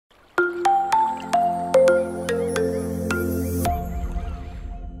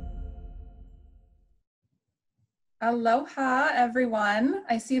Aloha, everyone.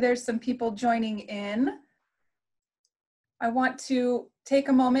 I see there's some people joining in. I want to take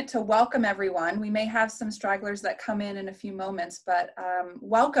a moment to welcome everyone. We may have some stragglers that come in a few moments, but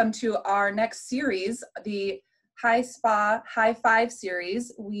welcome to our next series, the High Spa High Five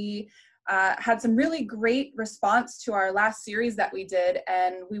series. We had some really great response to our last series that we did,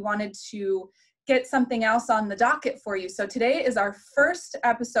 and we wanted to get something else on the docket for you. So today is our first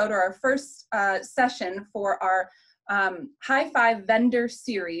episode, or our first session for our High Five vendor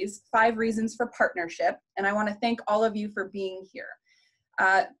series, 5 Reasons for Partnership. And I want to thank all of you for being here.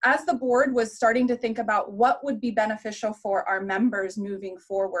 As the board was starting to think about what would be beneficial for our members moving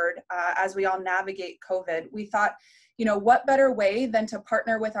forward as we all navigate COVID, we thought, you know, what better way than to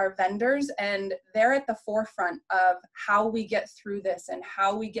partner with our vendors, and they're at the forefront of how we get through this and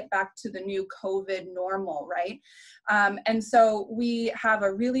how we get back to the new COVID normal, right? And so we have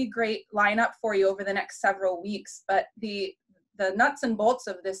a really great lineup for you over the next several weeks, but the nuts and bolts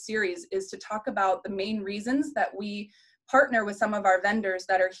of this series is to talk about the main reasons that we partner with some of our vendors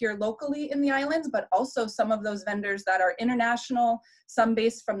that are here locally in the islands, but also some of those vendors that are international, some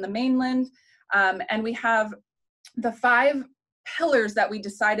based from the mainland. And we have the 5 pillars that we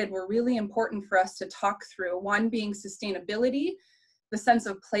decided were really important for us to talk through. One being sustainability. The sense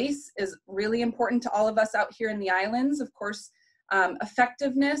of place is really important to all of us out here in the islands. Of course,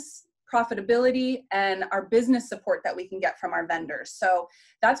 effectiveness, profitability, and our business support that we can get from our vendors. So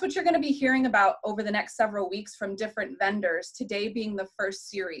that's what you're going to be hearing about over the next several weeks from different vendors, today being the first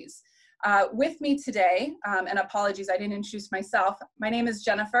series. With me today, and apologies, I didn't introduce myself. My name is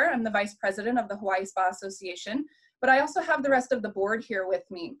Jennifer. I'm the Vice President of the Hawaii Spa Association, but I also have the rest of the board here with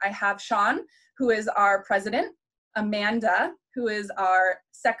me. I have Sean, who is our President, Amanda, who is our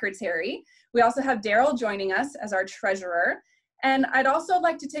Secretary. We also have Daryl joining us as our Treasurer. And I'd also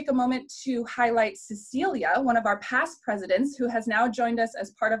like to take a moment to highlight Cecilia, one of our past presidents, who has now joined us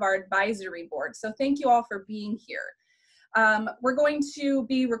as part of our advisory board. So thank you all for being here. We're going to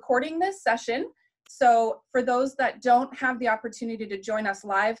be recording this session. So for those that don't have the opportunity to join us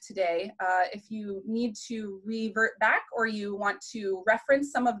live today, if you need to revert back or you want to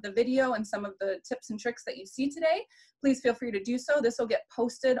reference some of the video and some of the tips and tricks that you see today, please feel free to do so. This will get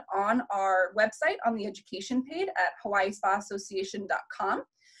posted on our website on the education page at hawaiispa-association.com.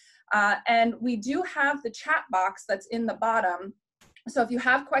 And we do have the chat box that's in the bottom. So if you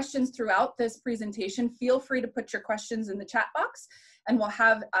have questions throughout this presentation, feel free to put your questions in the chat box, and we'll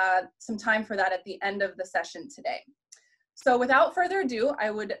have some time for that at the end of the session today. So without further ado, I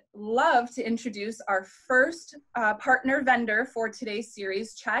would love to introduce our first partner vendor for today's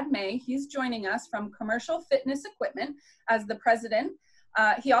series, Chad May. He's joining us from Commercial Fitness Equipment as the president.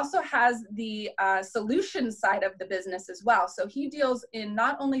 He also has the solutions side of the business as well. So he deals in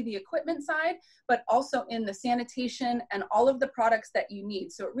not only the equipment side, but also in the sanitation and all of the products that you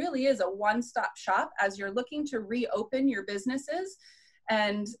need. So it really is a one-stop shop as you're looking to reopen your businesses.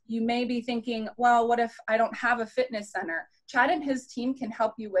 And you may be thinking, well, what if I don't have a fitness center? Chad and his team can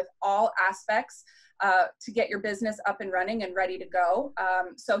help you with all aspects to get your business up and running and ready to go.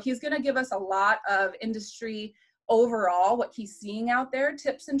 So he's going to give us a lot of industry overall, what he's seeing out there,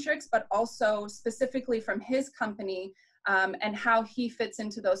 tips and tricks, but also specifically from his company and how he fits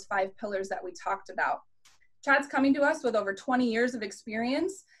into those 5 pillars that we talked about. Chad's coming to us with over 20 years of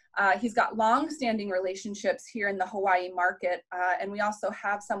experience. He's got long-standing relationships here in the Hawaii market, and we also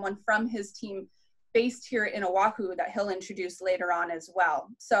have someone from his team based here in Oahu that he'll introduce later on as well.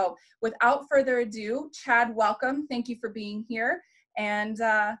 So without further ado, Chad, welcome. Thank you for being here, and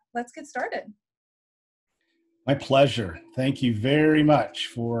let's get started. My pleasure. Thank you very much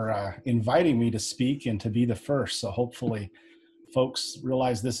for inviting me to speak and to be the first. So hopefully folks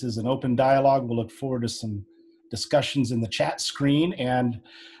realize this is an open dialogue. We'll look forward to some discussions in the chat screen. And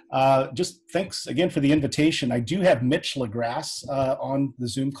just thanks again for the invitation. I do have Mitch LaGrasse on the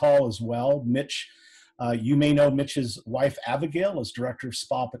Zoom call as well. Mitch, you may know Mitch's wife, Abigail, as Director of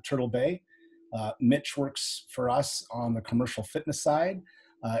Spa at Turtle Bay. Mitch works for us on the commercial fitness side,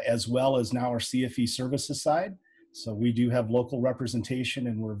 as well as now our CFE services side. So we do have local representation,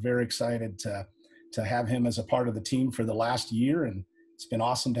 and we're very excited to have him as a part of the team for the last year, and it's been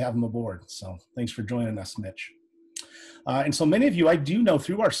awesome to have him aboard. So thanks for joining us, Mitch. And so many of you I do know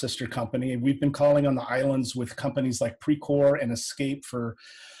through our sister company. We've been calling on the islands with companies like Precor and Escape for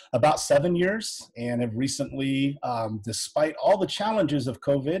about 7 years, and have recently, despite all the challenges of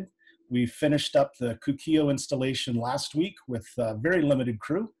COVID, we finished up the Kukio installation last week with a very limited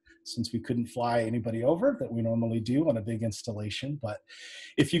crew, since we couldn't fly anybody over that we normally do on a big installation. But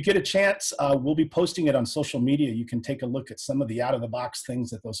if you get a chance, we'll be posting it on social media. You can take a look at some of the out-of-the-box things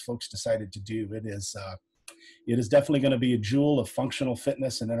that those folks decided to do. It is it is definitely going to be a jewel of functional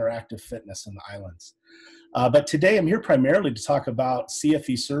fitness and interactive fitness in the islands. But today I'm here primarily to talk about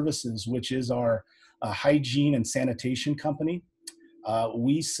CFE Services, which is our hygiene and sanitation company.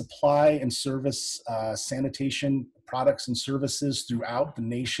 We supply and service sanitation products and services throughout the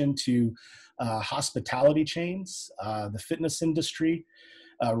nation to hospitality chains, the fitness industry.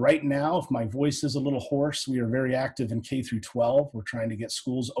 Right now, if my voice is a little hoarse, we are very active in K through 12. We're trying to get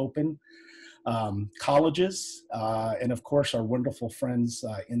schools open, colleges, and of course our wonderful friends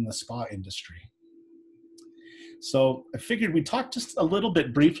in the spa industry. So I figured we'd talk just a little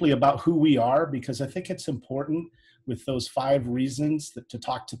bit briefly about who we are, because I think it's important with those 5 reasons to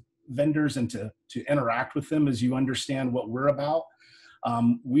talk to vendors and to interact with them as you understand what we're about.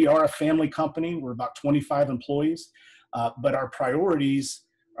 We are a family company. We're about 25 employees, but our priorities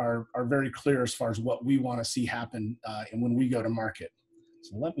are very clear as far as what we want to see happen and when we go to market.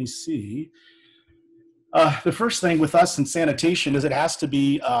 So let me see. The first thing with us in sanitation is it has to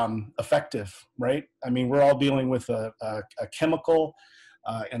be effective, right? I mean, we're all dealing with a chemical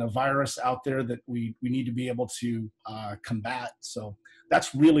and a virus out there that we need to be able to combat. So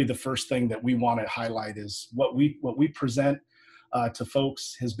that's really the first thing that we want to highlight is what we present to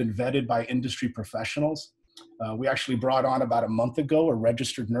folks has been vetted by industry professionals. We actually brought on about a month ago a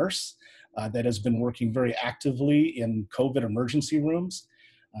registered nurse that has been working very actively in COVID emergency rooms.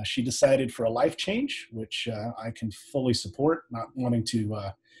 She decided for a life change, which I can fully support, not wanting to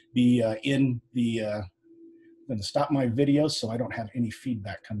be in the, I'm going to stop my video so I don't have any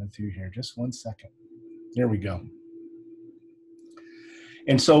feedback coming through here. Just one second. There we go.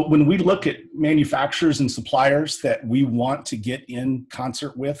 And so when we look at manufacturers and suppliers that we want to get in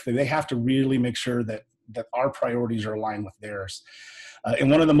concert with, they have to really make sure that our priorities are aligned with theirs.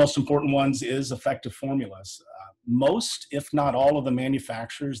 And one of the most important ones is effective formulas. Most, if not all, of the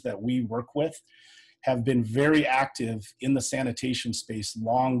manufacturers that we work with have been very active in the sanitation space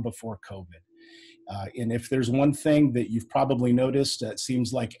long before COVID. And if there's one thing that you've probably noticed, it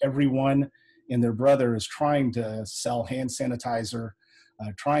seems like everyone and their brother is trying to sell hand sanitizer,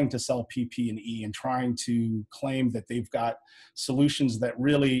 trying to sell PP&E, and trying to claim that they've got solutions that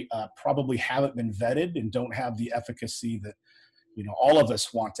really probably haven't been vetted and don't have the efficacy that all of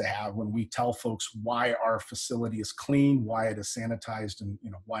us want to have when we tell folks why our facility is clean, why it is sanitized, and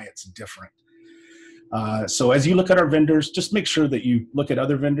why it's different. So as you look at our vendors, just make sure that you look at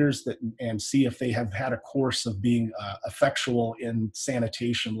other vendors and see if they have had a course of being effectual in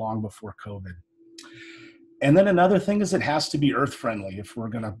sanitation long before COVID. And then another thing is it has to be earth friendly if we're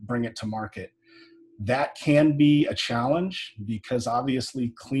going to bring it to market. That can be a challenge because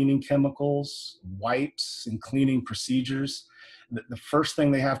obviously cleaning chemicals, wipes, and cleaning procedures, the first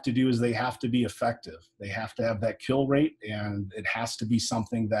thing they have to do is they have to be effective. They have to have that kill rate, and it has to be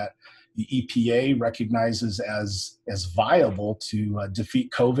something that the EPA recognizes as viable to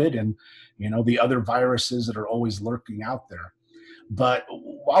defeat COVID and the other viruses that are always lurking out there. But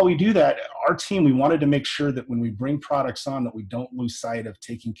while we do that, our team, we wanted to make sure that when we bring products on that we don't lose sight of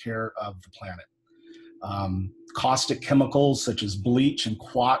taking care of the planet. Caustic chemicals such as bleach and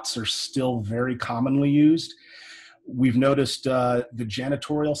quats are still very commonly used. We've noticed the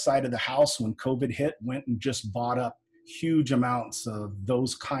janitorial side of the house, when COVID hit, went and just bought up huge amounts of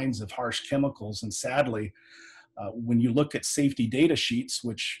those kinds of harsh chemicals. And sadly, when you look at safety data sheets,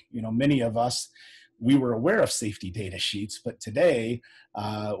 which many of us, we were aware of safety data sheets, but today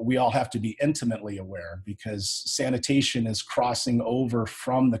we all have to be intimately aware because sanitation is crossing over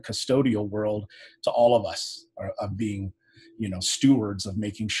from the custodial world to all of us of being stewards of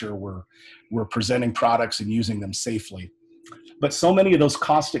making sure we're presenting products and using them safely. But so many of those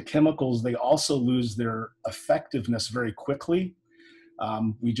caustic chemicals, they also lose their effectiveness very quickly.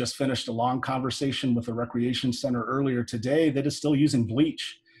 We just finished a long conversation with a recreation center earlier today that is still using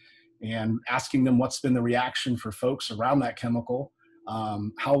bleach, and asking them what's been the reaction for folks around that chemical.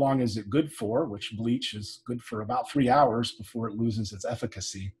 How long is it good for, which bleach is good for about 3 hours before it loses its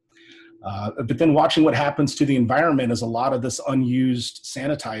efficacy. But then watching what happens to the environment as a lot of this unused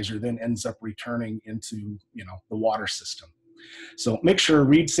sanitizer then ends up returning into the water system. So make sure,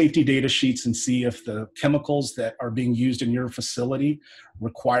 read safety data sheets and see if the chemicals that are being used in your facility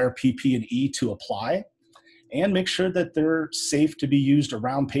require PP&E to apply, and make sure that they're safe to be used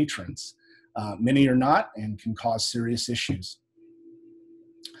around patrons. Many are not and can cause serious issues.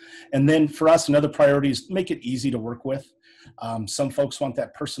 And then for us, another priority is make it easy to work with. Some folks want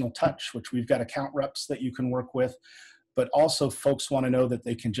that personal touch, which we've got account reps that you can work with, but also folks want to know that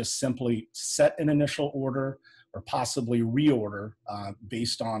they can just simply set an initial order or possibly reorder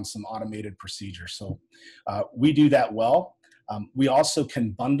based on some automated procedures. So we do that well. We also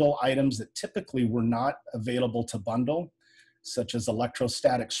can bundle items that typically were not available to bundle, such as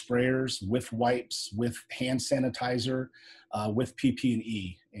electrostatic sprayers with wipes, with hand sanitizer, with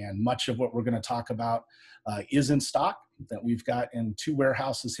PP&E. And much of what we're going to talk about is in stock that we've got in 2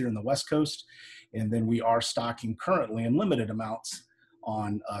 warehouses here in the West Coast. And then we are stocking currently in limited amounts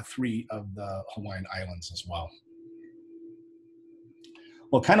on 3 of the Hawaiian Islands as well.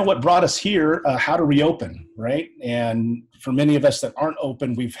 Well, kind of what brought us here, how to reopen, right? And for many of us that aren't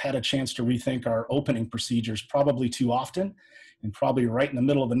open, we've had a chance to rethink our opening procedures probably too often, and probably right in the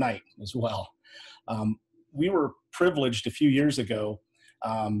middle of the night as well. We were privileged a few years ago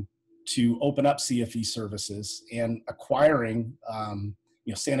to open up CFE services, and acquiring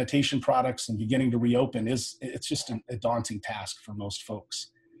sanitation products and beginning to reopen it's just a daunting task for most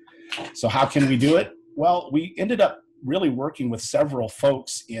folks. So how can we do it? Well, we ended up really working with several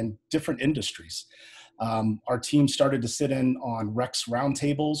folks in different industries. Our team started to sit in on Rex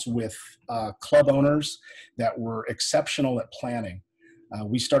roundtables with club owners that were exceptional at planning.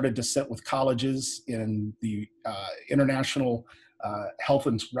 We started to sit with colleges in the International Health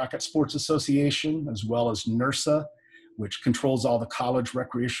and Racket Sports Association, as well as NERSA, which controls all the college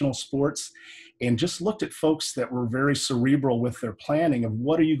recreational sports, and just looked at folks that were very cerebral with their planning of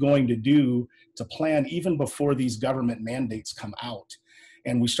what are you going to do to plan even before these government mandates come out.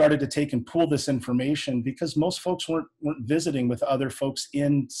 And we started to take and pool this information because most folks weren't visiting with other folks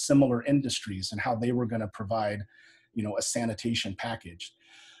in similar industries and how they were going to provide, a sanitation package.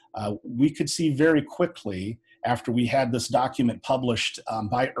 We could see very quickly after we had this document published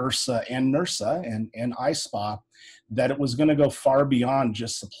by IHRSA and NERSA and ISPA that it was going to go far beyond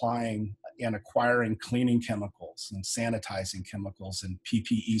just supplying and acquiring cleaning chemicals and sanitizing chemicals and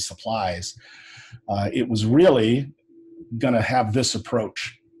PPE supplies. It was really going to have this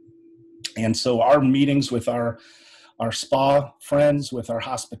approach. And so our meetings with our spa friends, with our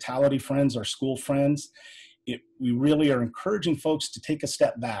hospitality friends, our school friends, we really are encouraging folks to take a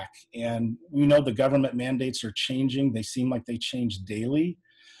step back. And we know the government mandates are changing. They seem like they change daily.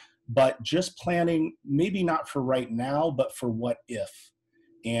 But just planning, maybe not for right now, but for what if.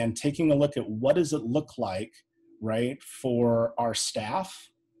 And taking a look at what does it look like, right, for our staff,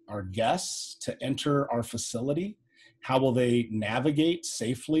 our guests to enter our facility. How will they navigate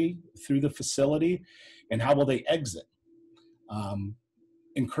safely through the facility, and how will they exit?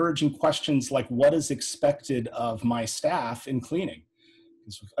 Encouraging questions like, what is expected of my staff in cleaning?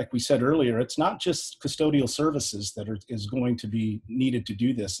 Because like we said earlier, it's not just custodial services that is going to be needed to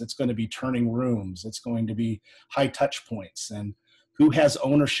do this. It's going to be turning rooms. It's going to be high touch points, and who has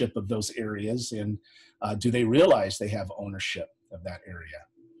ownership of those areas, and do they realize they have ownership of that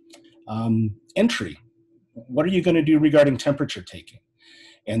area? Entry. What are you going to do regarding temperature taking?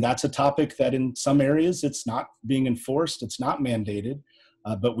 And that's a topic that in some areas it's not being enforced, it's not mandated,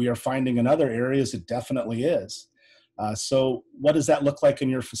 but we are finding in other areas it definitely is. So what does that look like in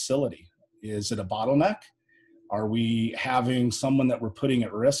your facility? Is it a bottleneck? Are we having someone that we're putting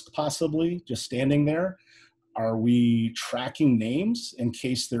at risk possibly just standing there? Are we tracking names in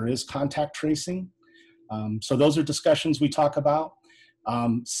case there is contact tracing? So those are discussions we talk about.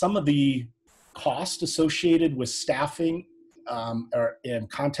 Some of the cost associated with staffing and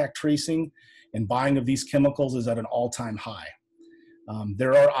contact tracing and buying of these chemicals is at an all-time high.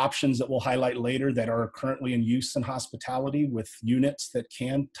 There are options that we'll highlight later that are currently in use in hospitality with units that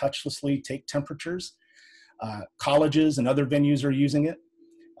can touchlessly take temperatures. Colleges and other venues are using it.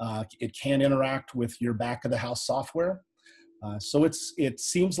 It can interact with your back of the house software. So it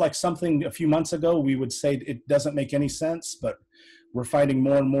seems like something a few months ago we would say it doesn't make any sense, but we're finding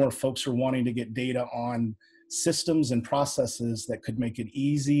more and more folks are wanting to get data on systems and processes that could make it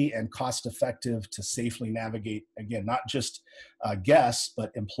easy and cost effective to safely navigate, again, not just guests, but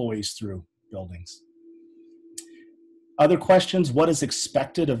employees through buildings. Other questions, what is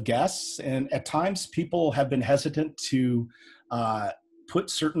expected of guests? And at times people have been hesitant to put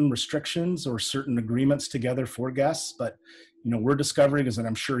certain restrictions or certain agreements together for guests, but we're discovering, as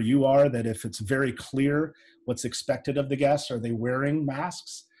I'm sure you are, that if it's very clear what's expected of the guests, are they wearing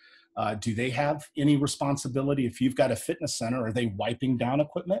masks? Do they have any responsibility? If you've got a fitness center, are they wiping down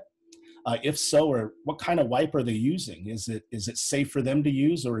equipment? If so, or what kind of wipe are they using? Is it safe for them to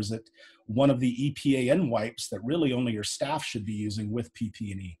use, or is it one of the EPAN wipes that really only your staff should be using with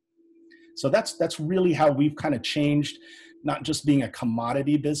PP&E? So that's really how we've kind of changed, not just being a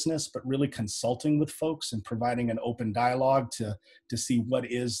commodity business, but really consulting with folks and providing an open dialogue to see what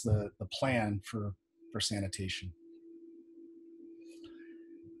is the plan for sanitation.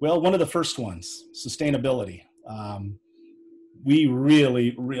 Well, one of the first ones, sustainability. We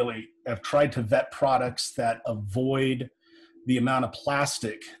really, really have tried to vet products that avoid the amount of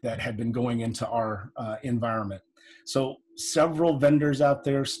plastic that had been going into our environment. So several vendors out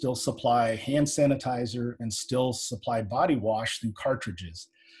there still supply hand sanitizer and still supply body wash through cartridges.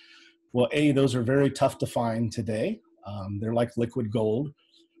 Well, A, those are very tough to find today. They're like liquid gold.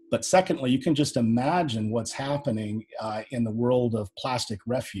 But secondly, you can just imagine what's happening in the world of plastic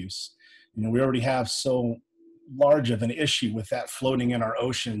refuse. You know, we already have so large of an issue with that floating in our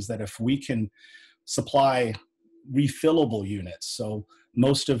oceans that if we can supply refillable units, so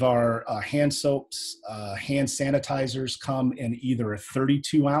most of our hand soaps, hand sanitizers come in either a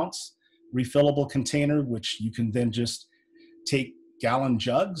 32-ounce refillable container, which you can then just take gallon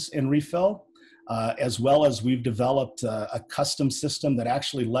jugs and refill, as well as we've developed a custom system that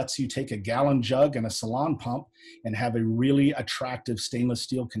actually lets you take a gallon jug and a salon pump and have a really attractive stainless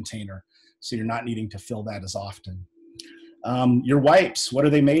steel container, so you're not needing to fill that as often. Your wipes, what are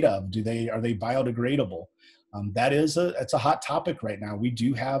they made of? Are they biodegradable? It's a hot topic right now. We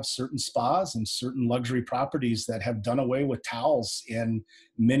do have certain spas and certain luxury properties that have done away with towels in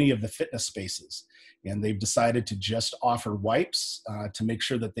many of the fitness spaces. And they've decided to just offer wipes to make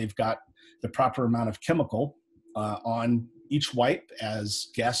sure that they've got the proper amount of chemical on each wipe as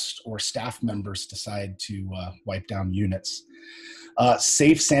guests or staff members decide to wipe down units.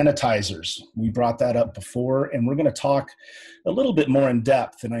 Safe sanitizers, we brought that up before, and we're going to talk a little bit more in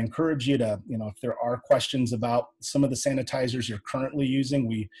depth. And I encourage you to, if there are questions about some of the sanitizers you're currently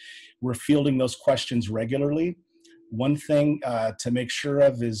using, we're fielding those questions regularly. One thing to make sure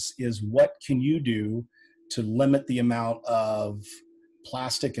of is what can you do to limit the amount of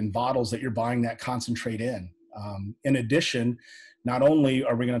plastic and bottles that you're buying that concentrate in. In addition, not only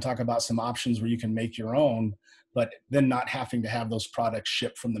are we going to talk about some options where you can make your own, but then not having to have those products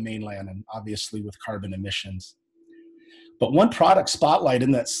shipped from the mainland, and obviously with carbon emissions. But one product spotlight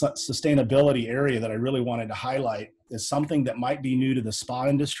in that sustainability area that I really wanted to highlight is something that might be new to the spa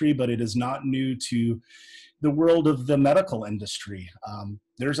industry, but it is not new to the world of the medical industry.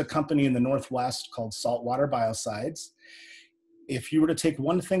 There's a company in the Northwest called Saltwater Biocides. If you were to take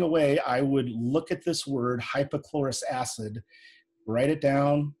one thing away, I would look at this word, hypochlorous acid, write it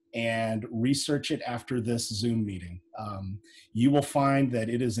down, and research it after this Zoom meeting. You will find that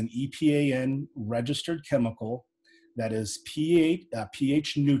it is an EPA-N registered chemical that is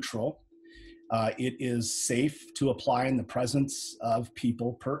pH neutral. It is safe to apply in the presence of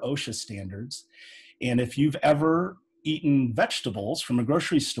people per OSHA standards. And if you've ever eaten vegetables from a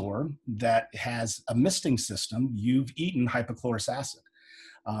grocery store that has a misting system, you've eaten hypochlorous acid.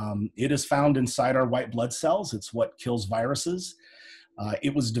 It is found inside our white blood cells. It's what kills viruses.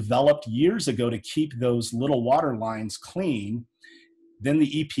 It was developed years ago to keep those little water lines clean. Then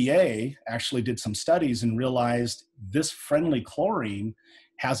the EPA actually did some studies and realized this friendly chlorine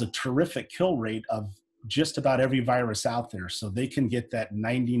has a terrific kill rate of just about every virus out there. So they can get that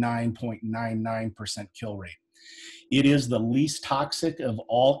 99.99% kill rate. It is the least toxic of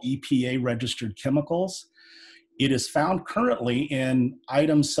all EPA registered chemicals. It is found currently in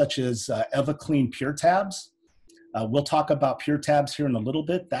items such as EvaClean Pure Tabs. We'll talk about Pure Tabs here in a little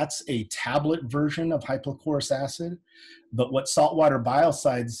bit. That's a tablet version of hypochlorous acid. But what Saltwater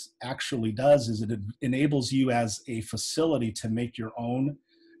Biocides actually does is it enables you as a facility to make your own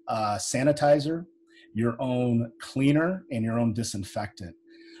sanitizer, your own cleaner, and your own disinfectant.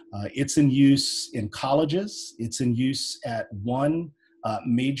 It's in use in colleges. It's in use at one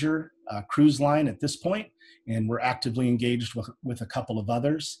major cruise line at this point, and we're actively engaged with a couple of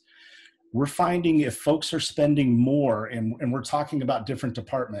others. We're finding if folks are spending more, and we're talking about different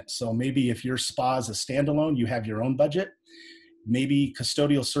departments. So maybe if your spa is a standalone, you have your own budget. Maybe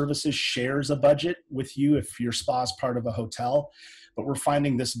custodial services shares a budget with you if your spa is part of a hotel. But we're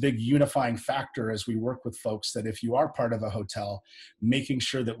finding this big unifying factor as we work with folks that if you are part of a hotel, making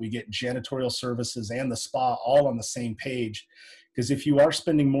sure that we get janitorial services and the spa all on the same page. Because if you are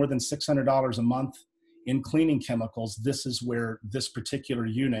spending more than $600 a month in cleaning chemicals, this is where this particular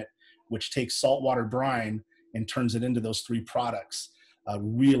unit, which takes saltwater brine and turns it into those three products,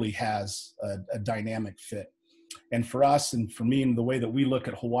 really has a dynamic fit. And for us, and for me, and the way that we look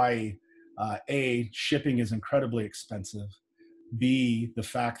at Hawaii, A, shipping is incredibly expensive. B, the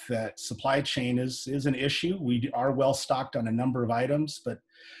fact that supply chain is an issue. We are well stocked on a number of items, but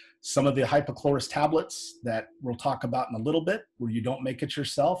some of the hypochlorous tablets that we'll talk about in a little bit, where you don't make it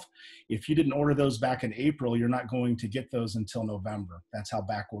yourself, if you didn't order those back in April, you're not going to get those until November. That's how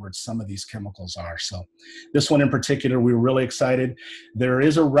backwards some of these chemicals are. So this one in particular, we were really excited. There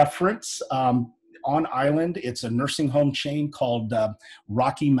is a reference on island. It's a nursing home chain called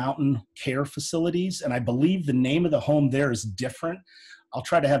Rocky Mountain Care Facilities. And I believe the name of the home there is different I'll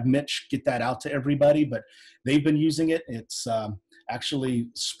try to have Mitch get that out to everybody, but they've been using it. It's actually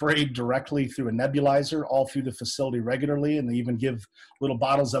sprayed directly through a nebulizer all through the facility regularly, and they even give little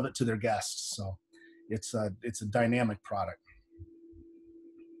bottles of it to their guests. So it's a dynamic product.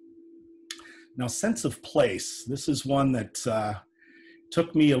 Now, sense of place. This is one that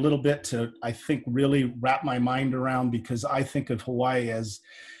took me a little bit to, I think, really wrap my mind around, because I think of Hawaii as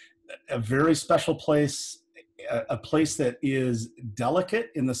a very special place, a place that is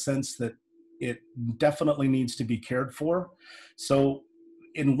delicate in the sense that it definitely needs to be cared for. So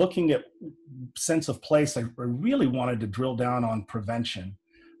in looking at sense of place, I really wanted to drill down on prevention.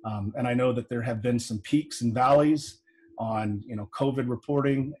 And I know that there have been some peaks and valleys on, COVID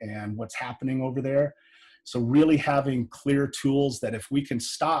reporting and what's happening over there. So really having clear tools that if we can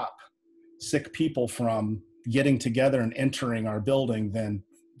stop sick people from getting together and entering our building, then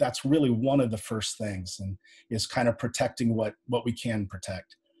that's really one of the first things, and is kind of protecting what we can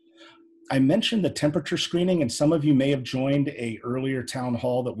protect. I mentioned the temperature screening, and some of you may have joined a earlier town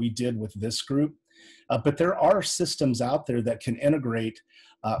hall that we did with this group, but there are systems out there that can integrate,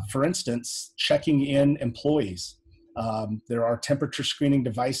 for instance, checking in employees. There are temperature screening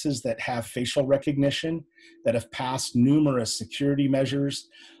devices that have facial recognition that have passed numerous security measures.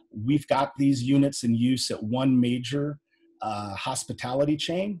 We've got these units in use at one major hospitality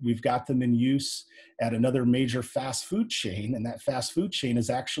chain. We've got them in use at another major fast food chain, and that fast food chain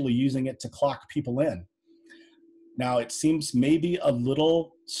is actually using it to clock people in. Now, it seems maybe a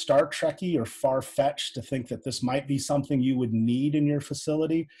little Star Trek-y or far-fetched to think that this might be something you would need in your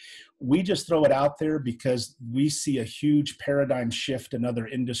facility. We just throw it out there because we see a huge paradigm shift in other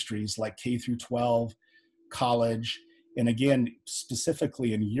industries like K through 12, college, and again,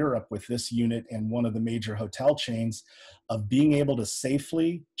 specifically in Europe with this unit and one of the major hotel chains, of being able to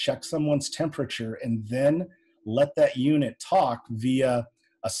safely check someone's temperature and then let that unit talk via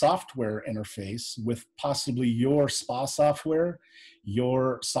a software interface with possibly your spa software,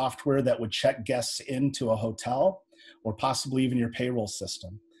 your software that would check guests into a hotel, or possibly even your payroll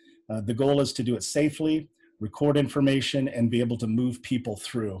system. The goal is to do it safely, record information, and be able to move people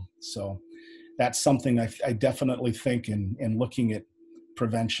through. So that's something I definitely think in looking at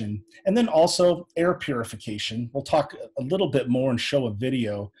prevention. And then also air purification. We'll talk a little bit more and show a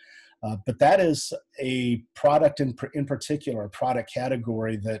video, but that is a product in particular, a product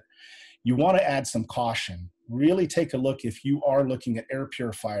category that you want to add some caution. Really take a look. If you are looking at air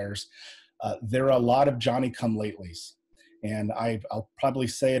purifiers, there are a lot of Johnny-come-latelys. And I'll probably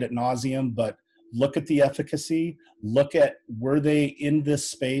say it ad nauseum, but look at the efficacy, look at were they in this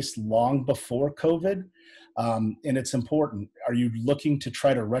space long before COVID? And it's important. Are you looking to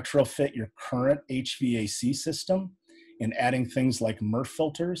try to retrofit your current HVAC system and adding things like MERV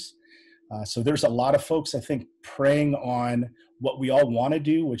filters? So there's a lot of folks, I think, preying on what we all want to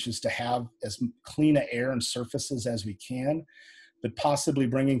do, which is to have as clean a air and surfaces as we can, but possibly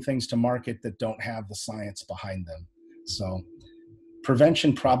bringing things to market that don't have the science behind them. So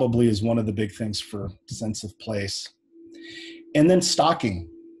prevention probably is one of the big things for sense of place. And then stocking.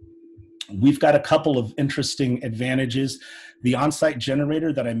 We've got a couple of interesting advantages. The on-site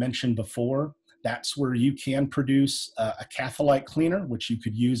generator that I mentioned before, that's where you can produce a catholyte cleaner, which you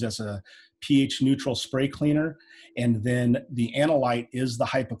could use as a pH neutral spray cleaner. And then the analyte is the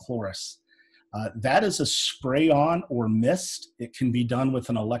hypochlorous. That is a spray on or mist. It can be done with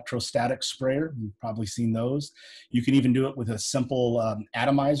an electrostatic sprayer. You've probably seen those. You can even do it with a simple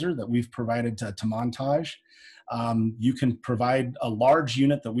atomizer that we've provided to Montage. You can provide a large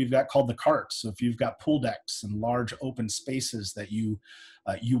unit that we've got called the cart. So if you've got pool decks and large open spaces that you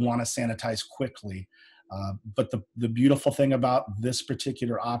want to sanitize quickly. But the beautiful thing about this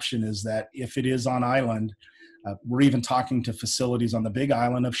particular option is that if it is on island, we're even talking to facilities on the Big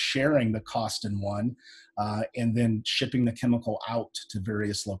Island of sharing the cost in one and then shipping the chemical out to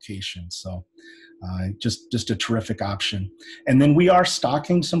various locations. So just a terrific option. And then we are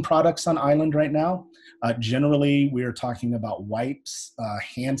stocking some products on island right now. Generally, we are talking about wipes,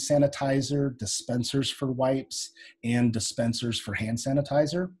 hand sanitizer, dispensers for wipes, and dispensers for hand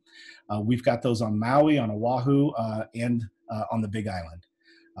sanitizer. We've got those on Maui, on Oahu, and on the Big Island.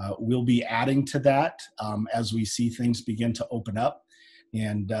 We'll be adding to that as we see things begin to open up,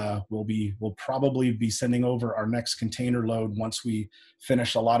 and we'll probably be sending over our next container load once we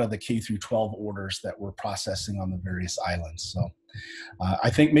finish a lot of the K through 12 orders that we're processing on the various islands. So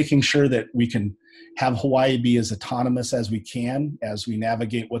I think making sure that we can have Hawaii be as autonomous as we can as we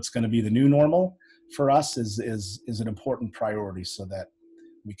navigate what's going to be the new normal for us is an important priority, so that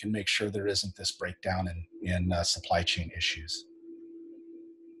we can make sure there isn't this breakdown in supply chain issues.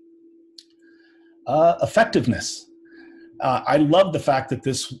 Effectiveness. I love the fact that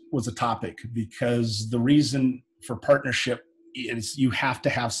this was a topic, because the reason for partnership is you have to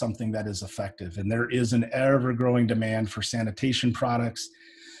have something that is effective. And there is an ever-growing demand for sanitation products.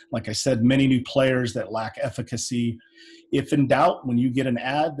 Like I said, many new players that lack efficacy. If in doubt, when you get an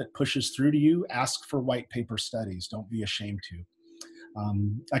ad that pushes through to you, ask for white paper studies. Don't be ashamed to.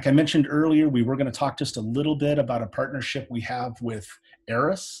 Like I mentioned earlier, we were going to talk just a little bit about a partnership we have with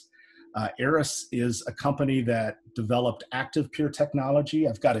Aeris. Aeris is a company that developed ActivePure technology.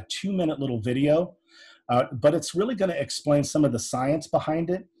 I've got a 2-minute little video, but it's really going to explain some of the science behind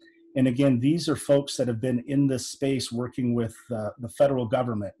it. And again, these are folks that have been in this space working with the federal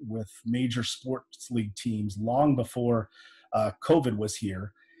government, with major sports league teams long before COVID was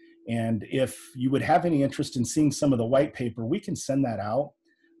here. And if you would have any interest in seeing some of the white paper, we can send that out.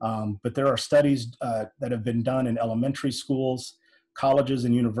 But there are studies that have been done in elementary schools, colleges,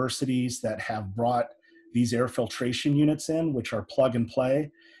 and universities that have brought these air filtration units in, which are plug and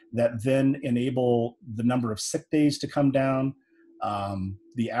play, that then enable the number of sick days to come down,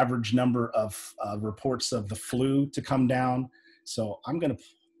 the average number of reports of the flu to come down. So I'm going to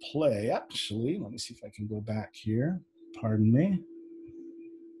play, actually, let me see if I can go back here. Pardon me.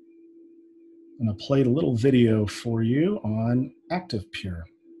 I'm going to play a little video for you on ActivePure.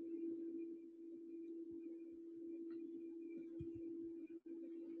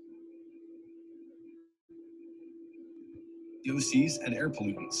 VOCs and air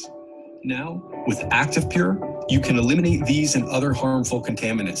pollutants. Now, with ActivePure, you can eliminate these and other harmful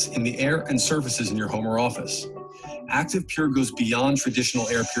contaminants in the air and surfaces in your home or office. ActivePure goes beyond traditional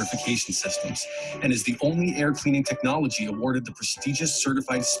air purification systems and is the only air cleaning technology awarded the prestigious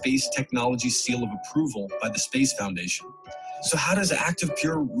Certified Space Technology Seal of Approval by the Space Foundation. So how does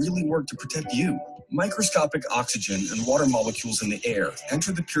ActivePure really work to protect you? Microscopic oxygen and water molecules in the air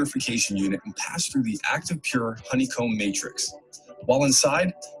enter the purification unit and pass through the ActivePure honeycomb matrix. While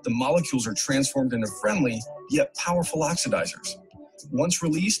inside, the molecules are transformed into friendly yet powerful oxidizers. Once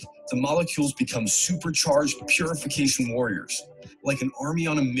released, the molecules become supercharged purification warriors. Like an army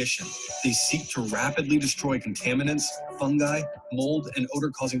on a mission, they seek to rapidly destroy contaminants, fungi, mold, and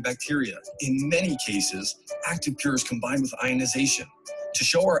odor-causing bacteria. In many cases, ActivePure is combined with ionization. To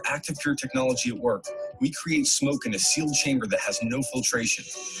show our ActivePure technology at work, we create smoke in a sealed chamber that has no filtration.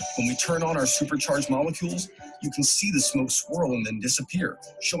 When we turn on our supercharged molecules, you can see the smoke swirl and then disappear,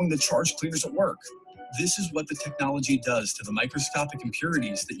 showing the charge clears at work. This is what the technology does to the microscopic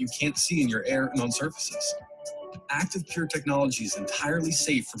impurities that you can't see in your air and on surfaces. ActivePure technology is entirely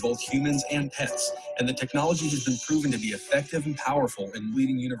safe for both humans and pets, and the technology has been proven to be effective and powerful in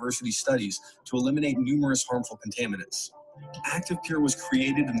leading university studies to eliminate numerous harmful contaminants. ActivePure was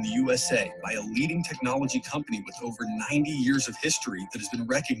created in the USA by a leading technology company with over 90 years of history that has been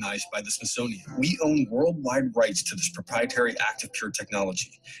recognized by the Smithsonian. We own worldwide rights to this proprietary ActivePure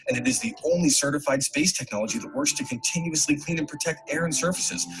technology, and it is the only certified space technology that works to continuously clean and protect air and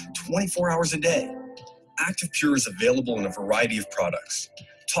surfaces 24 hours a day. ActivePure is available in a variety of products.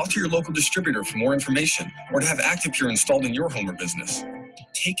 Talk to your local distributor for more information or to have ActivePure installed in your home or business.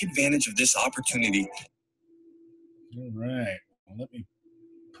 Take advantage of this opportunity. All right, well, let me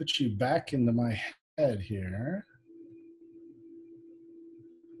put you back into my head here.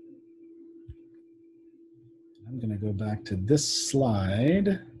 I'm going to go back to this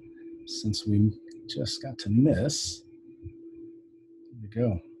slide since we just got to miss. There we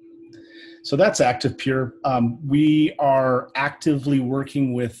go. So that's ActivePure. We are actively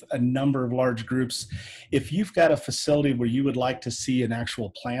working with a number of large groups. If you've got a facility where you would like to see an actual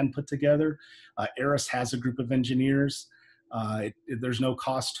plan put together, Aeris has a group of engineers. There's no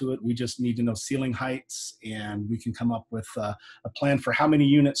cost to it. We just need to know ceiling heights, and we can come up with a plan for how many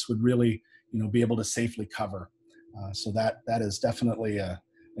units would really, be able to safely cover. So that is definitely a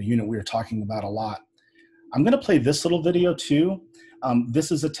unit we are talking about a lot. I'm going to play this little video too.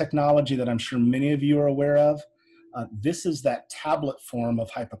 This is a technology that I'm sure many of you are aware of. This is that tablet form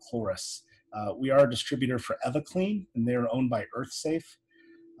of hypochlorous. We are a distributor for EvaClean, and they are owned by EarthSafe.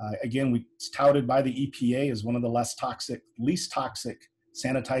 Again, it's touted by the EPA as one of the least toxic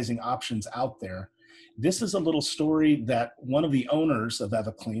sanitizing options out there. This is a little story that one of the owners of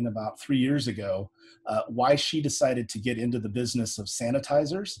EvaClean about 3 years ago, why she decided to get into the business of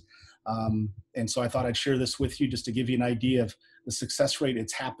sanitizers. And so I thought I'd share this with you just to give you an idea of the success rate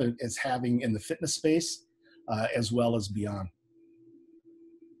it's having in the fitness space, as well as beyond.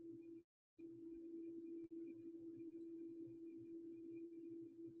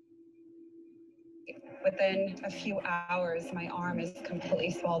 Within a few hours, my arm is completely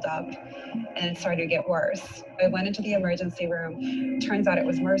swelled up and it started to get worse. I went into the emergency room. Turns out it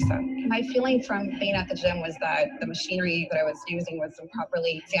was MRSA. My feeling from being at the gym was that the machinery that I was using wasn't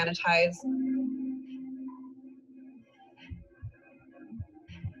properly sanitized.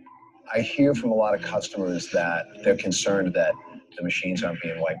 I hear from a lot of customers that they're concerned that the machines aren't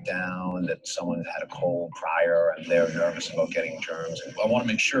being wiped down, that someone had a cold prior and they're nervous about getting germs. I want to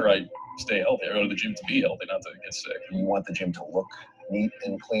make sure I stay healthy. I go to the gym to be healthy, not to get sick. You want the gym to look neat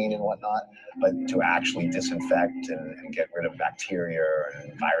and clean and whatnot, but to actually disinfect and get rid of bacteria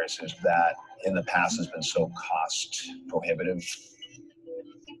and viruses, that in the past has been so cost prohibitive.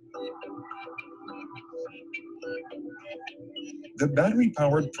 The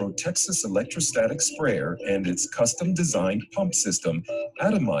battery-powered Protexus electrostatic sprayer and its custom-designed pump system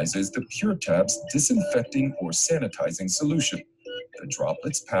atomizes the PureTab's disinfecting or sanitizing solution. The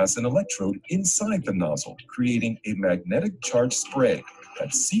droplets pass an electrode inside the nozzle, creating a magnetic charged spray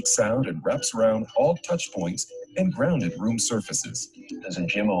that seeks out and wraps around all touch points and grounded room surfaces. As a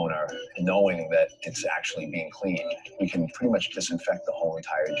gym owner, knowing that it's actually being cleaned, we can pretty much disinfect the whole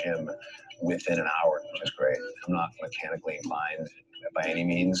entire gym within an hour, which is great. I'm not mechanically inclined by any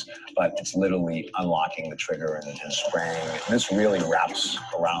means, but it's literally unlocking the trigger and spraying. This really wraps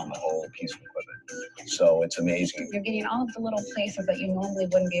around the whole piece of equipment. So it's amazing. You're getting all of the little places that you normally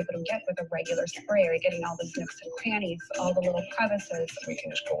wouldn't be able to get with a regular sprayer. You're getting all the nooks and crannies, all the little crevices. We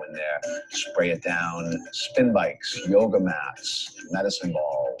can just go in there, spray it down, spin bikes, yoga mats, medicine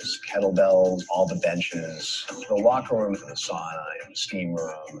balls, kettlebells, all the benches, the locker room, the sauna, and steam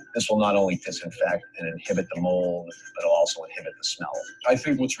room. This will not only disinfect and inhibit the mold, but it'll also inhibit the smell. I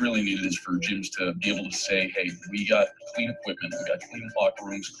think what's really needed is for gyms to be able to say, hey, we got clean equipment, we got clean locker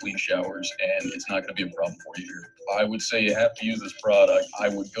rooms, clean showers, and it's not going to be a problem for you here. I would say you have to use this product. I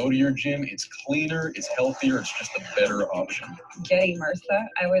would go to your gym. It's cleaner, it's healthier, it's just a better option. Getting MRSA,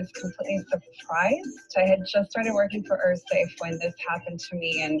 I was completely surprised. I had just started working for EarthSafe when this happened to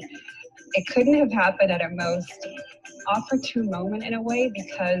me, and it couldn't have happened at a most opportune moment in a way,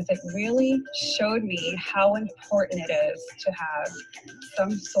 because it really showed me how important it is to have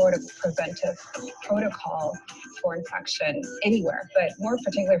some sort of preventive protocol for infection anywhere, but more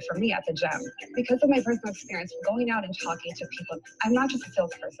particularly for me at the gym. Because of my personal experience going out and talking to people, I'm not just a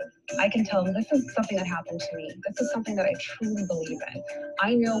salesperson. I can tell them this is something that happened to me. This is something that I truly believe in.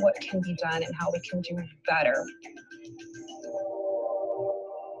 I know what can be done and how we can do better.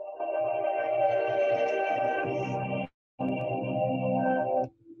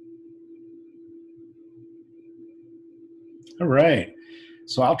 All right.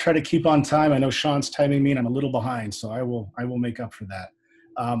 So I'll try to keep on time. I know Sean's timing me and I'm a little behind, so I will make up for that.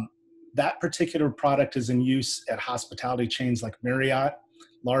 That particular product is in use at hospitality chains like Marriott,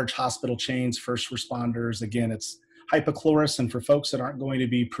 large hospital chains, first responders. Again, it's hypochlorous, and for folks that aren't going to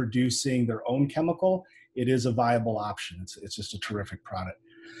be producing their own chemical, it is a viable option. It's just a terrific product.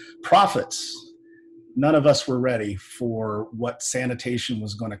 Profits. None of us were ready for what sanitation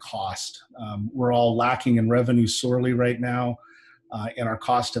was going to cost. We're all lacking in revenue sorely right now, and our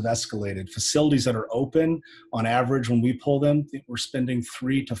costs have escalated. Facilities that are open, on average, when we pull them, we're spending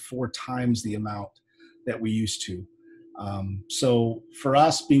 3 to 4 times the amount that we used to. So for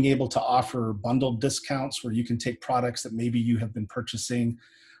us, being able to offer bundled discounts where you can take products that maybe you have been purchasing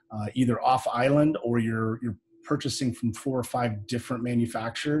either off island or you're purchasing from 4 or 5 different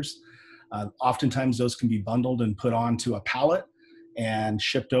manufacturers. Oftentimes those can be bundled and put onto a pallet and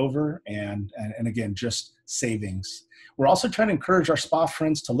shipped over, and again, just savings. We're also trying to encourage our spa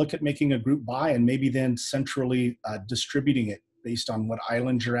friends to look at making a group buy and maybe then centrally distributing it based on what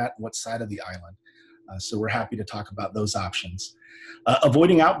island you're at and what side of the island. So we're happy to talk about those options.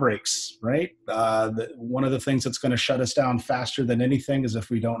 Avoiding outbreaks, right? One of the things that's going to shut us down faster than anything is if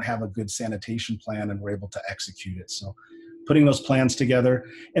we don't have a good sanitation plan and we're able to execute it. So putting those plans together,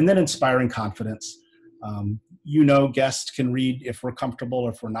 and then inspiring confidence. Guests can read if we're comfortable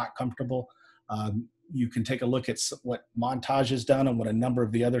or if we're not comfortable. You can take a look at what Montage has done and what a number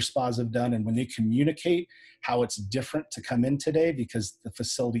of the other spas have done. And when they communicate how it's different to come in today because the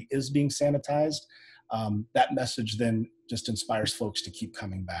facility is being sanitized, that message then just inspires folks to keep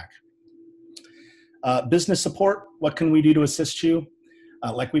coming back. Business support, what can we do to assist you?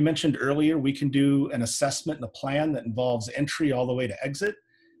 Like we mentioned earlier, we can do an assessment and a plan that involves entry all the way to exit.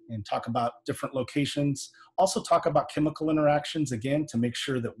 and talk about different locations. Also talk about chemical interactions, again, to make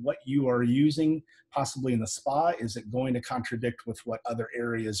sure that what you are using possibly in the spa, is it going to contradict with what other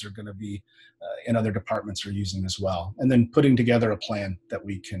areas are going to be in other departments are using as well. And then putting together a plan that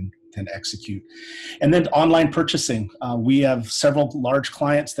we can execute. And then online purchasing. We have several large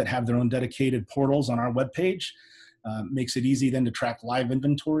clients that have their own dedicated portals on our webpage. Makes it easy then to track live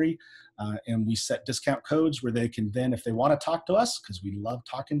inventory. And we set discount codes where they can then, if they want to talk to us, because we love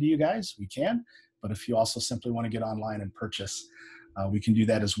talking to you guys, we can. But if you also simply want to get online and purchase, we can do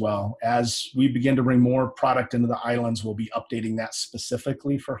that as well. As we begin to bring more product into the islands, we'll be updating that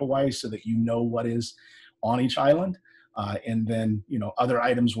specifically for Hawaii so that you know what is on each island. And then, other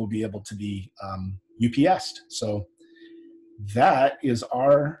items will be able to be UPS'd. So that is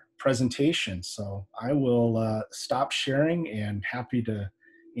our presentation. So I will stop sharing and happy to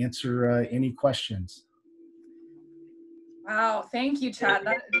answer any questions. Wow, thank you, Chad.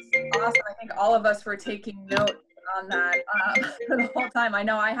 That is awesome. I think all of us were taking notes on that for the whole time. I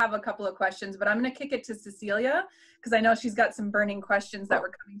know I have a couple of questions, but I'm going to kick it to Cecilia because I know she's got some burning questions that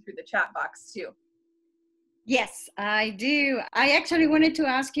were coming through the chat box too. Yes, I do. I actually wanted to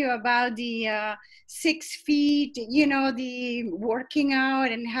ask you about the 6 feet, the working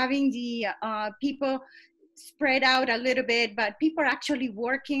out and having the people spread out a little bit, but people are actually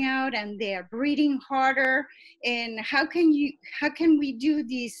working out and they're breathing harder. And how can we do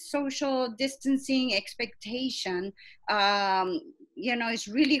this social distancing expectation? It's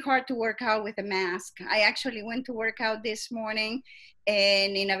really hard to work out with a mask. I actually went to work out this morning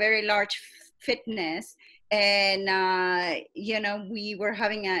and in a very large fitness. And, we were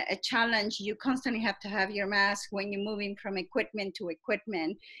having a challenge. You constantly have to have your mask when you're moving from equipment to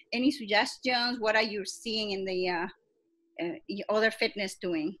equipment. Any suggestions? What are you seeing in the other fitness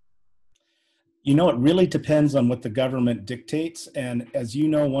doing? It really depends on what the government dictates. And as you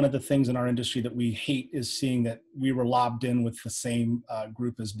know, one of the things in our industry that we hate is seeing that we were lobbed in with the same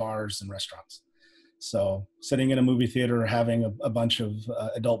group as bars and restaurants. So sitting in a movie theater or having a bunch of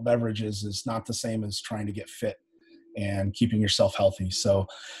adult beverages is not the same as trying to get fit and keeping yourself healthy. So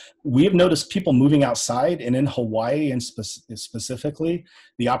we have noticed people moving outside, and in Hawaii and specifically,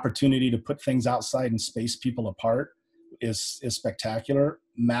 the opportunity to put things outside and space people apart is spectacular.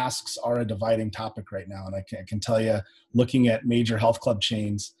 Masks are a dividing topic right now. And I can tell you, looking at major health club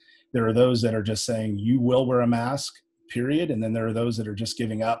chains, there are those that are just saying, you will wear a mask, period. And then there are those that are just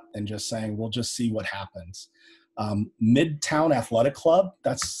giving up and just saying, we'll just see what happens. Midtown Athletic Club,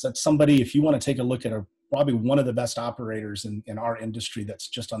 that's somebody, if you want to take a look at probably one of the best operators in our industry that's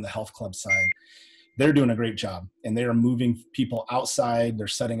just on the health club side. They're doing a great job and they are moving people outside. They're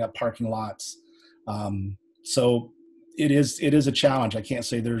setting up parking lots. So it is a challenge. I can't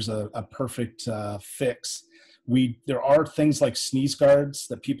say there's a perfect fix. There are things like sneeze guards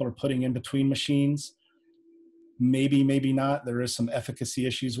that people are putting in between machines. Maybe not. There is some efficacy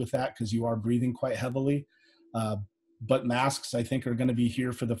issues with that because you are breathing quite heavily. But masks, I think, are going to be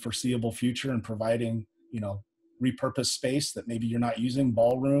here for the foreseeable future and providing, repurposed space that maybe you're not using.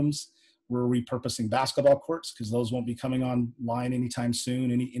 Ballrooms, we're repurposing basketball courts because those won't be coming online anytime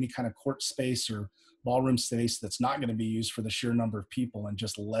soon. Any kind of court space or ballroom space that's not going to be used for the sheer number of people and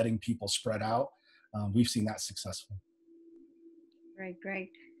just letting people spread out. We've seen that successful. Great.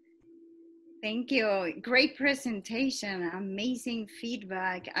 Thank you. Great presentation. Amazing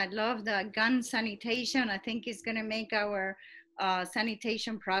feedback. I love the gun sanitation. I think it's going to make our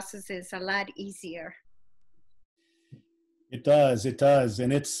sanitation processes a lot easier. It does.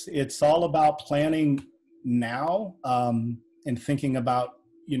 And it's all about planning now and thinking about,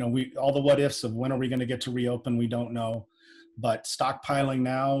 all the what ifs of when are we going to get to reopen, we don't know. But stockpiling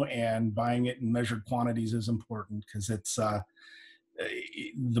now and buying it in measured quantities is important because it's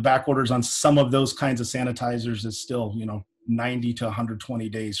the back orders on some of those kinds of sanitizers is still, 90 to 120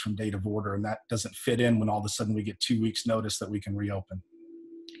 days from date of order. And that doesn't fit in when all of a sudden we get 2 weeks notice that we can reopen.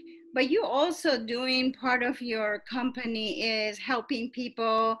 But you also doing part of your company is helping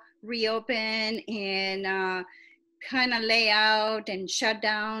people reopen and kind of lay out and shut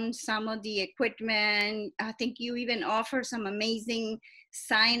down some of the equipment. I think you even offer some amazing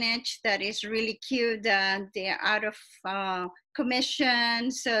signage that is really cute. They're out of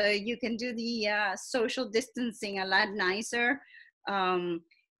commission, so you can do the social distancing a lot nicer.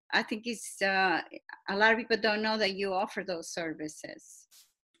 I think it's a lot of people don't know that you offer those services.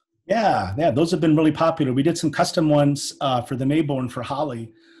 Yeah, those have been really popular. We did some custom ones for the Mayborn for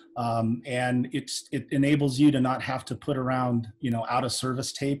Holly, and it enables you to not have to put around, out of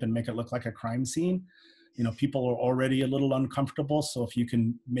service tape and make it look like a crime scene. People are already a little uncomfortable. So if you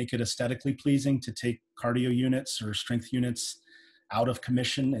can make it aesthetically pleasing to take cardio units or strength units out of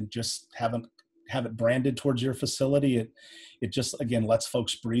commission and just have it branded towards your facility, it just, again, lets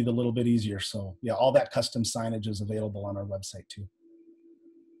folks breathe a little bit easier. So yeah, all that custom signage is available on our website too.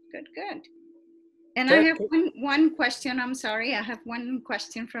 Good, good. And I have one question. I'm sorry. I have one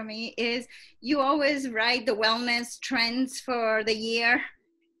question for me is you always write the wellness trends for the year.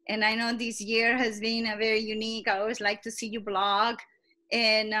 And I know this year has been a very unique. I always like to see you blog.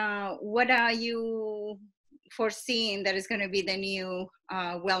 And what are you foreseeing that is going to be the new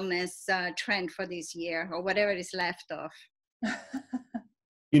wellness trend for this year, or whatever is left of?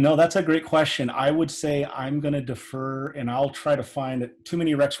 You know, that's a great question. I would say I'm going to defer, and I'll try to find it. Too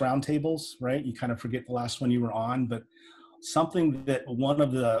many Rex roundtables, right? You kind of forget the last one you were on, but something that one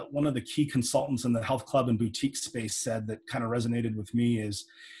of the key consultants in the health club and boutique space said that kind of resonated with me is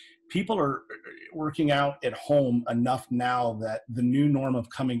people are working out at home enough now that the new norm of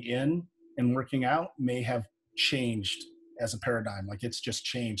coming in and working out may have changed as a paradigm. Like, it's just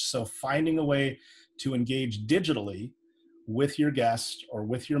changed. So finding a way to engage digitally with your guest or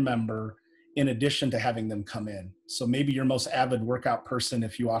with your member, in addition to having them come in. So maybe your most avid workout person,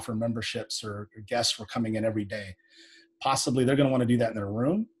 if you offer memberships or guests were coming in every day, possibly they're going to want to do that in their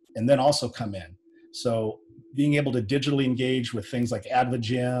room and then also come in. So being able to digitally engage with things like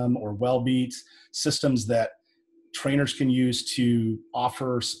AdvaGym or Wellbeats, systems that trainers can use to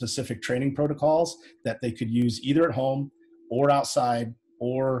offer specific training protocols that they could use either at home or outside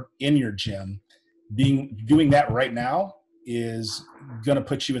or in your gym. Doing that right now is going to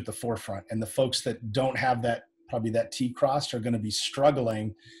put you at the forefront. And the folks that don't have that, probably that T crossed, are going to be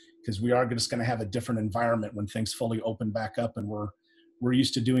struggling, because we are just going to have a different environment when things fully open back up, and we're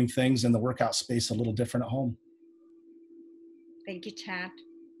used to doing things in the workout space a little different at home. Thank you, Chad.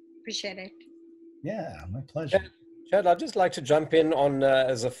 Appreciate it. Yeah, my pleasure. Chad, I'd just like to jump in on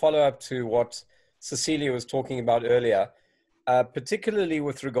as a follow-up to what Cecilia was talking about earlier, particularly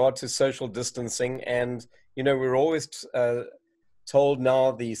with regard to social distancing. And you know, we're always told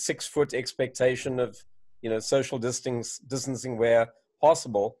now the 6 foot expectation of, you know, social distancing where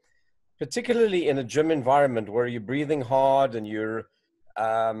possible, particularly in a gym environment where you're breathing hard and you're,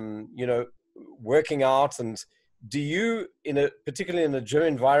 you know, working out. And do you, particularly in a gym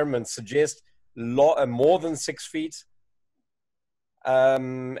environment, suggest more than 6 feet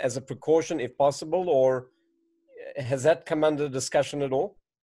as a precaution if possible, or has that come under discussion at all?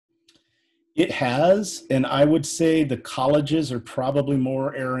 It has, and I would say the colleges are probably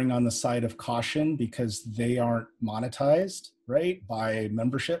more erring on the side of caution because they aren't monetized, right, by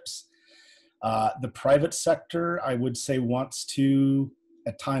memberships. The private sector, I would say, wants to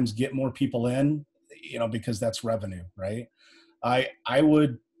at times get more people in, you know, because that's revenue, right? I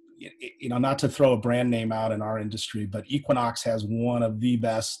would, you know, not to throw a brand name out in our industry, but Equinox has one of the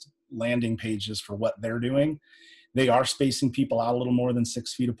best landing pages for what they're doing. They are spacing people out a little more than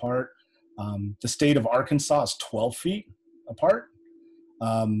 6 feet apart. The state of Arkansas is 12 feet apart.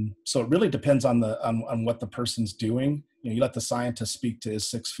 So it really depends on what the person's doing. You know, you let the scientists speak to is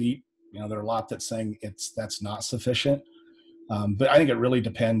 6 feet. You know, there are a lot that's saying that's not sufficient. But I think it really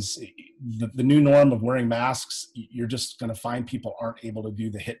depends. The new norm of wearing masks, you're just going to find people aren't able to do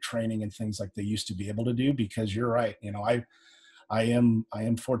the HIIT training and things like they used to be able to do, because you're right. You know, I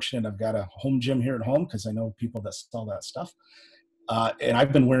am fortunate. I've got a home gym here at home because I know people that sell that stuff. And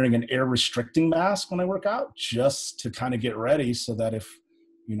I've been wearing an air restricting mask when I work out, just to kind of get ready, so that if,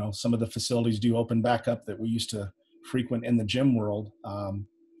 you know, some of the facilities do open back up that we used to frequent in the gym world,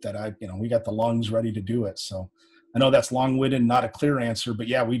 that we got the lungs ready to do it. So I know that's long-winded, not a clear answer, but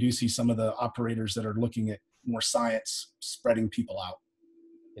yeah, we do see some of the operators that are looking at more science, spreading people out.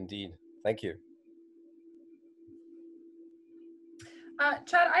 Indeed. Thank you.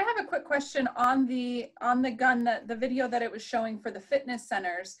 Chad, I have a quick question on the gun, the video that it was showing for the fitness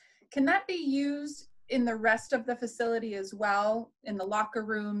centers. Can that be used in the rest of the facility as well, in the locker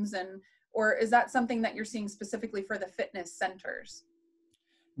rooms, or is that something that you're seeing specifically for the fitness centers?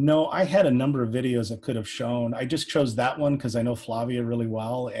 No, I had a number of videos that could have shown. I just chose that one because I know Flavia really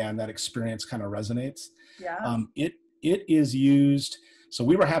well, and that experience kind of resonates. Yeah. It is used. So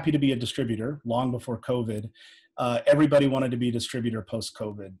we were happy to be a distributor long before COVID. Everybody wanted to be a distributor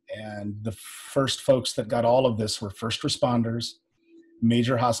post-COVID. And the first folks that got all of this were first responders,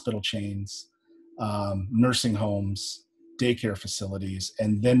 major hospital chains, nursing homes, daycare facilities,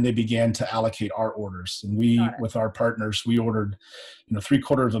 and then they began to allocate our orders. And we, with our partners, we ordered, you know,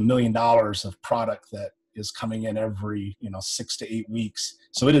 $750,000 of product that is coming in every, 6 to 8 weeks.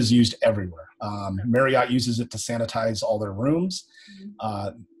 So it is used everywhere. Marriott uses it to sanitize all their rooms.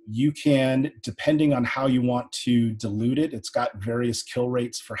 You can, depending on how you want to dilute it, it's got various kill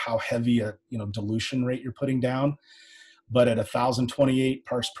rates for how heavy a dilution rate you're putting down. but at 1,028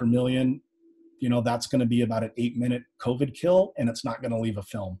 parts per million, you know, that's going to be about an 8-minute COVID kill, and it's not going to leave a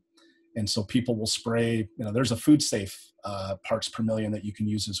film. And so people will spray, you know, there's a food safe parts per million that you can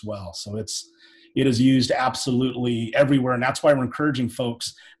use as well. So it is used absolutely everywhere. And that's why we're encouraging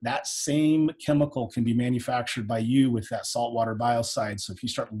folks, that same chemical can be manufactured by you with that saltwater biocide. So if you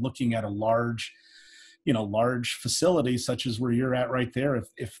start looking at a large facility such as where you're at right there,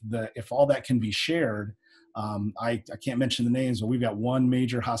 if all that can be shared, I can't mention the names, but we've got one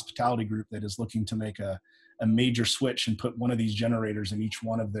major hospitality group that is looking to make a major switch and put one of these generators in each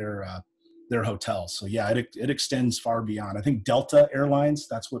one of their hotels. So yeah, it extends far beyond. I think Delta Airlines,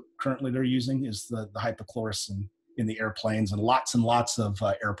 that's what currently they're using, is the hypochlorous in the airplanes, and lots of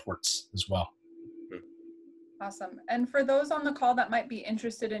airports as well. Awesome. And for those on the call that might be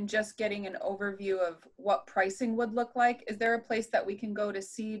interested in just getting an overview of what pricing would look like, is there a place that we can go to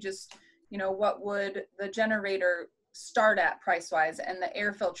see just, you know, what would the generator start at price-wise, and the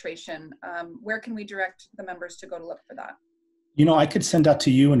air filtration? Where can we direct the members to go to look for that? You know, I could send out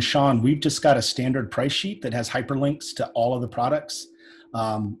to you and Sean. We've just got a standard price sheet that has hyperlinks to all of the products.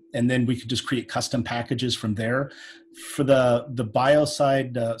 And then we could just create custom packages from there. For the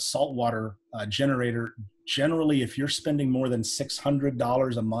biocide saltwater generator, generally, if you're spending more than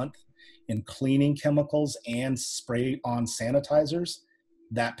 $600 a month in cleaning chemicals and spray-on sanitizers,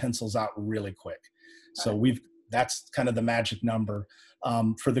 that pencils out really quick. So that's kind of the magic number.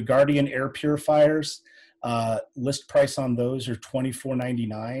 For the Guardian air purifiers, list price on those are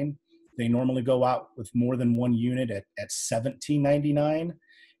 $24.99. They normally go out with more than one unit at $17.99,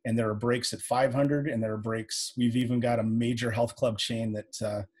 and there are breaks at $500, and there are breaks. We've even got a major health club chain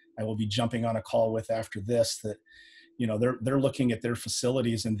that I will be jumping on a call with after this, that, you know, they're looking at their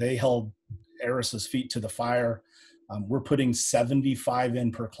facilities, and they held Aris's feet to the fire. We're putting 75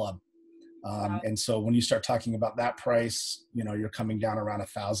 in per club. Wow. And so when you start talking about that price, you know, you're coming down around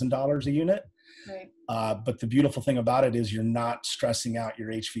 $1,000 a unit. Right. But the beautiful thing about it is you're not stressing out your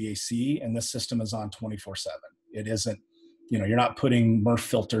HVAC, and this system is on 24/7. It isn't, you know, you're not putting MERV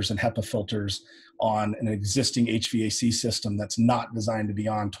filters and HEPA filters on an existing HVAC system that's not designed to be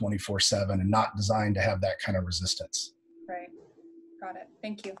on 24/7 and not designed to have that kind of resistance. Right. Got it.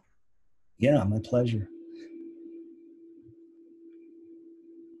 Thank you. Yeah, my pleasure.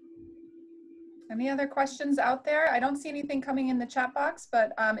 Any other questions out there? I don't see anything coming in the chat box,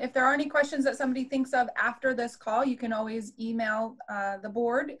 but if there are any questions that somebody thinks of after this call, you can always email the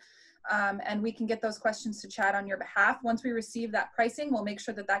board, and we can get those questions to Chad on your behalf. Once we receive that pricing, we'll make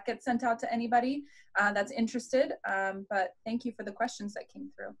sure that that gets sent out to anybody that's interested. But thank you for the questions that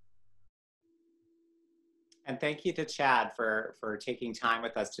came through. And thank you to Chad for taking time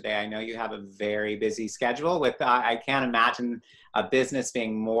with us today. I know you have a very busy schedule with, I can't imagine a business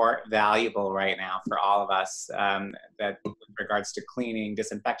being more valuable right now for all of us, that with regards to cleaning,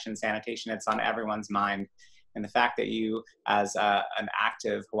 disinfection, sanitation, it's on everyone's mind. And the fact that you, as an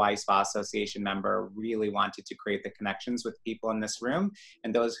active Hawaii Spa Association member, really wanted to create the connections with people in this room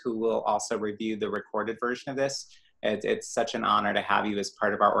and those who will also review the recorded version of this. It's such an honor to have you as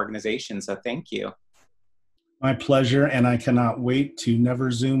part of our organization. So thank you. My pleasure, and I cannot wait to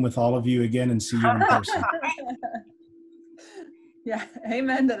never Zoom with all of you again and see you in person. Yeah,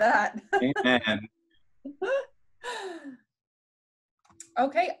 amen to that. Amen.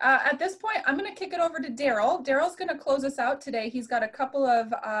 Okay, at this point, I'm going to kick it over to Daryl. Daryl's going to close us out today. He's got a couple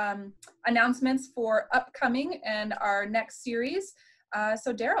of announcements for upcoming and our next series.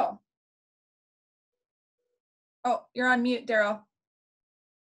 So Daryl. Oh, you're on mute, Daryl.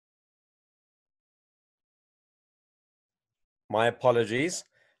 My apologies.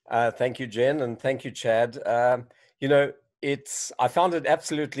 Thank you, Jen, and thank you, Chad. You know, I found it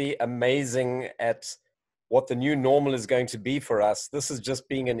absolutely amazing at what the new normal is going to be for us. This is just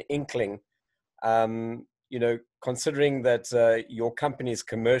being an inkling. You know, considering that your company's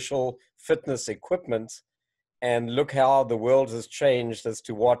commercial fitness equipment, and look how the world has changed as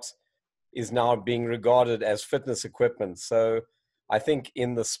to what is now being regarded as fitness equipment. So I think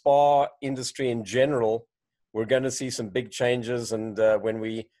in the spa industry in general, we're going to see some big changes, and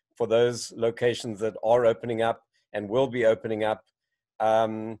for those locations that are opening up and will be opening up,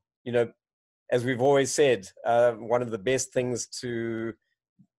 you know, as we've always said, one of the best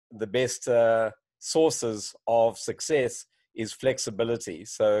sources of success is flexibility.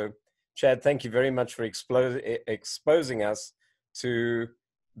 So, Chad, thank you very much for exposing us to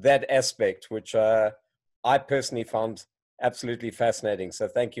that aspect, which I personally found absolutely fascinating. So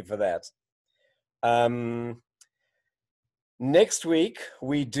thank you for that. Next week,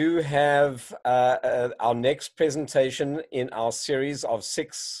 we do have our next presentation in our series of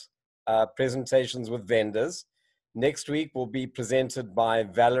 6 presentations with vendors. next week will be presented by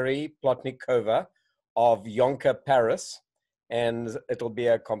Valerie Plotnikova of Yonka, Paris, and it'll be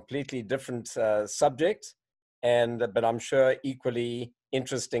a completely different subject, but I'm sure equally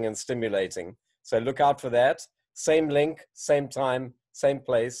interesting and stimulating. So look out for that. Same link, same time, same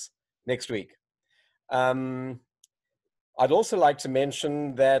place next week. I'd also like to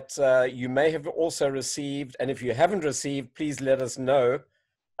mention that you may have also received, and if you haven't received, please let us know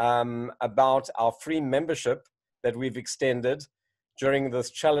about our free membership that we've extended during this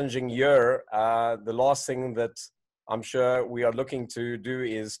challenging year. The last thing that I'm sure we are looking to do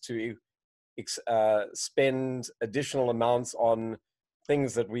is to spend additional amounts on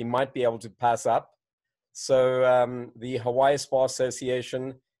things that we might be able to pass up. So the Hawaii Spa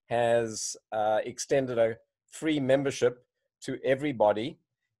Association has extended a free membership to everybody.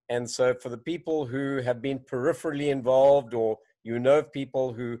 And so for the people who have been peripherally involved, or you know of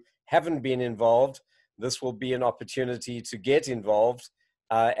people who haven't been involved, this will be an opportunity to get involved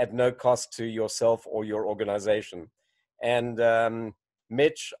at no cost to yourself or your organization. And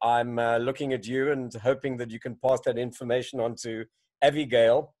Mitch, I'm looking at you and hoping that you can pass that information on to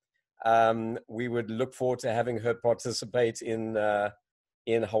Abigail. We would look forward to having her participate in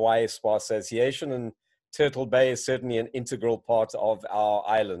Hawaii Spa Association, and Turtle Bay is certainly an integral part of our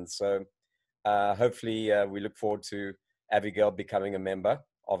island. So hopefully we look forward to Abigail becoming a member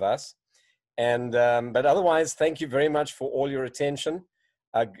of us. And but otherwise, thank you very much for all your attention.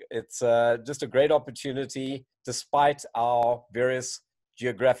 It's just a great opportunity, despite our various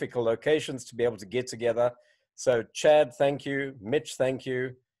geographical locations, to be able to get together. So Chad, thank you. Mitch, thank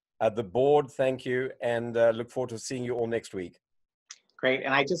you. The board, thank you. And look forward to seeing you all next week. Great.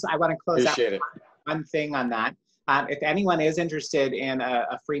 And I want to close out one thing on that. If anyone is interested in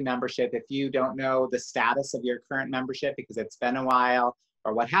a free membership, if you don't know the status of your current membership because it's been a while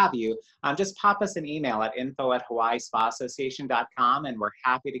or what have you, just pop us an email at info@hawaiispassociation.com, and we're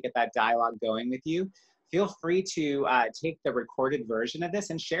happy to get that dialogue going with you. Feel free to take the recorded version of this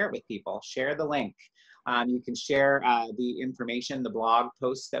and share it with people. Share the link. You can share the information, the blog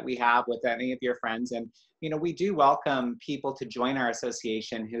posts that we have with any of your friends. And, you know, we do welcome people to join our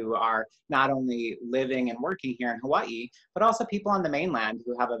association who are not only living and working here in Hawaii, but also people on the mainland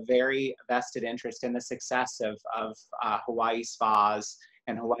who have a very vested interest in the success of Hawaii spas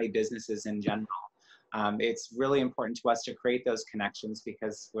and Hawaii businesses in general. It's really important to us to create those connections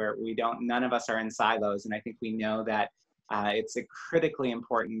because none of us are in silos. And I think we know that it's critically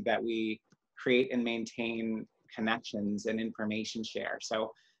important that we create and maintain connections and information share.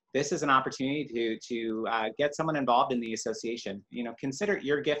 So this is an opportunity to get someone involved in the association. You know, consider it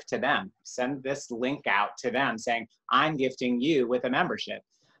your gift to them. Send this link out to them saying, I'm gifting you with a membership,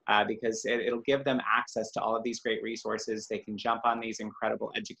 because it'll give them access to all of these great resources. They can jump on these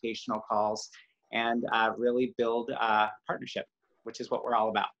incredible educational calls and really build a partnership, which is what we're all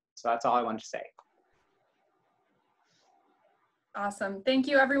about. So that's all I wanted to say. Awesome. Thank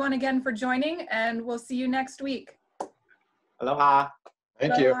you everyone again for joining, and we'll see you next week. Aloha.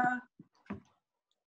 Thank you. Aloha.